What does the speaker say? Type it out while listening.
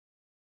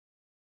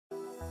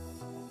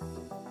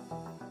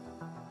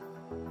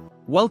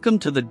Welcome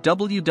to the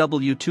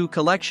WW2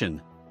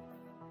 collection.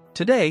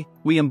 Today,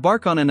 we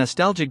embark on a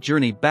nostalgic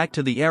journey back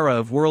to the era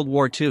of World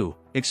War II,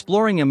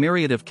 exploring a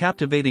myriad of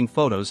captivating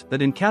photos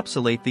that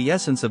encapsulate the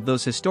essence of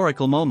those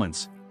historical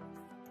moments.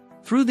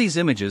 Through these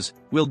images,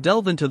 we'll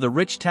delve into the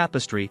rich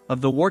tapestry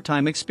of the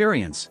wartime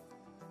experience.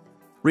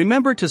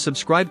 Remember to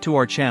subscribe to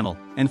our channel,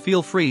 and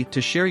feel free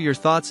to share your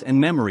thoughts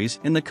and memories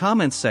in the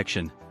comments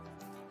section.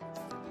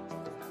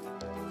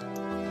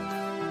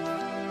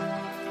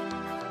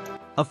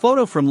 A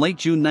photo from late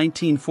June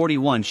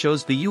 1941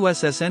 shows the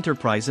USS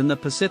Enterprise in the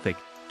Pacific,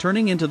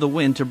 turning into the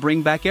wind to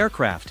bring back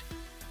aircraft.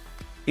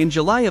 In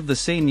July of the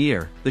same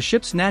year, the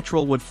ship's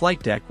natural wood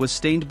flight deck was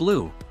stained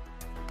blue.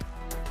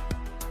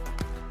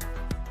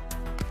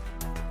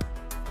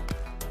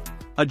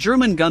 A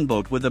German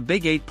gunboat with a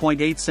big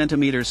 8.8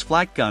 centimeters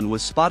flak gun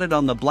was spotted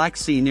on the Black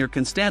Sea near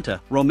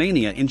Constanta,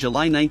 Romania in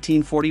July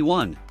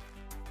 1941.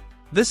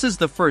 This is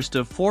the first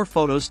of 4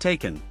 photos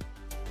taken.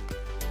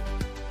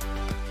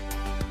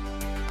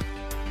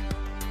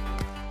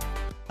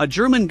 A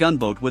German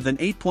gunboat with an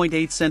 8.8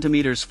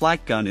 cm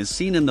flak gun is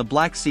seen in the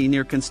Black Sea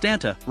near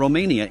Constanta,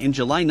 Romania in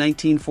July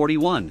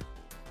 1941.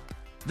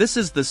 This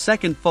is the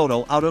second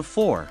photo out of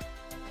 4.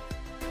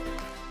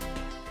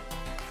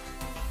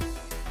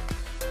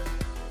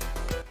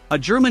 A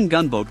German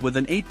gunboat with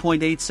an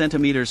 8.8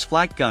 cm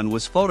flak gun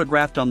was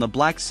photographed on the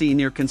Black Sea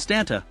near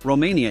Constanta,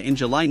 Romania in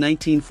July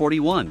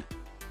 1941.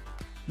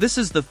 This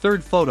is the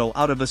third photo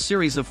out of a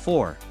series of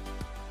 4.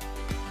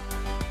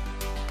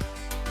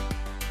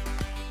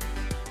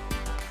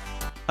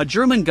 A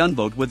German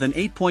gunboat with an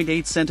 8.8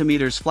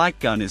 cm flak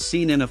gun is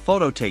seen in a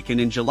photo taken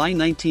in July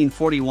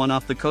 1941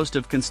 off the coast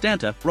of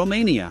Constanta,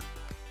 Romania.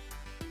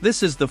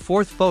 This is the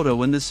 4th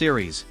photo in the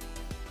series.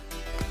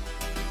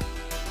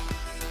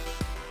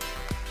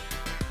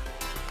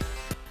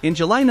 In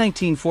July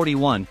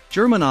 1941,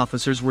 German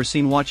officers were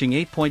seen watching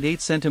 8.8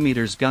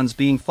 cm guns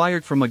being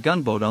fired from a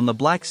gunboat on the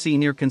Black Sea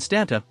near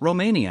Constanta,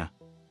 Romania.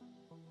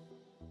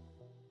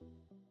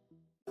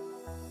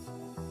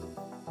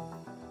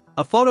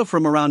 A photo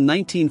from around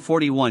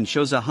 1941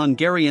 shows a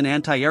Hungarian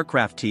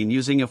anti-aircraft team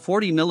using a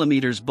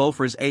 40mm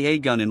Bofors AA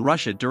gun in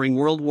Russia during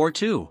World War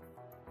II.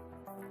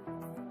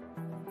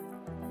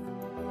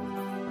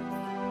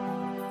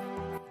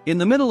 In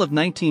the middle of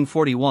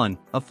 1941,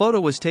 a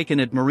photo was taken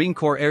at Marine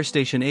Corps Air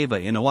Station Ava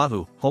in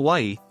Oahu,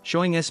 Hawaii,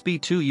 showing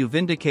SB-2U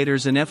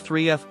Vindicators and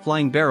F-3F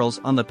flying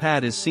barrels on the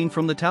pad as seen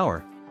from the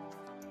tower.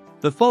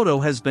 The photo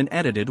has been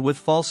edited with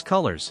false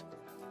colors.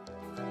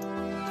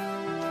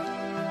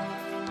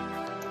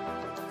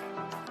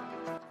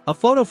 A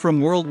photo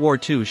from World War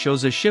II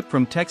shows a ship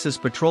from Texas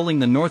patrolling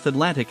the North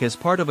Atlantic as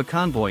part of a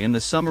convoy in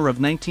the summer of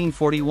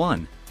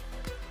 1941.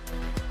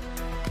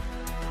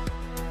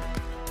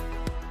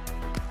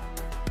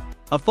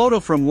 A photo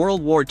from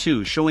World War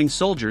II showing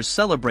soldiers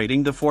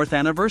celebrating the 4th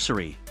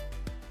anniversary.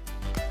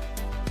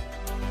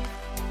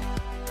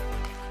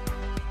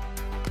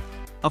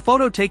 A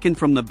photo taken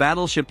from the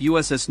battleship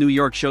USS New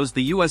York shows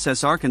the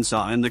USS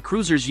Arkansas and the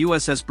cruisers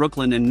USS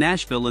Brooklyn and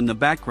Nashville in the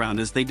background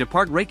as they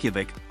depart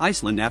Reykjavik,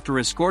 Iceland after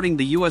escorting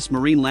the U.S.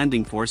 Marine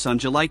Landing Force on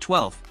July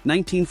 12,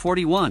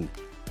 1941.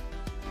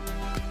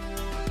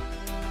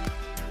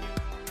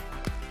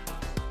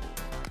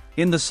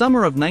 In the summer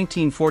of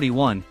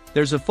 1941,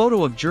 there's a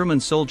photo of German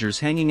soldiers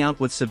hanging out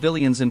with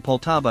civilians in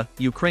Poltava,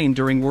 Ukraine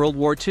during World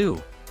War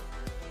II.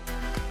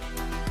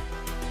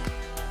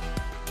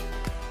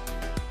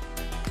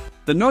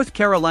 The North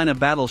Carolina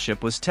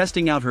battleship was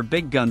testing out her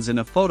big guns in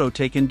a photo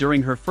taken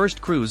during her first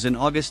cruise in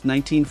August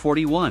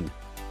 1941.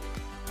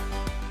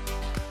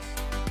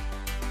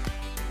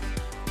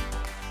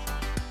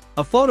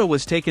 A photo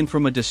was taken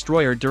from a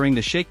destroyer during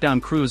the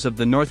shakedown cruise of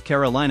the North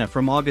Carolina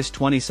from August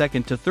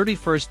 22 to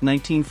 31,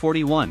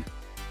 1941.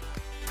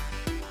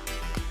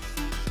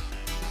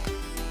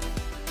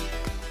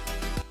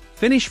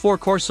 Finnish 4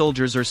 Corps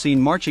soldiers are seen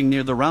marching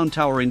near the Round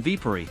Tower in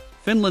Viipuri,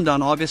 Finland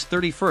on August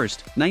 31,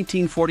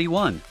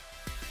 1941.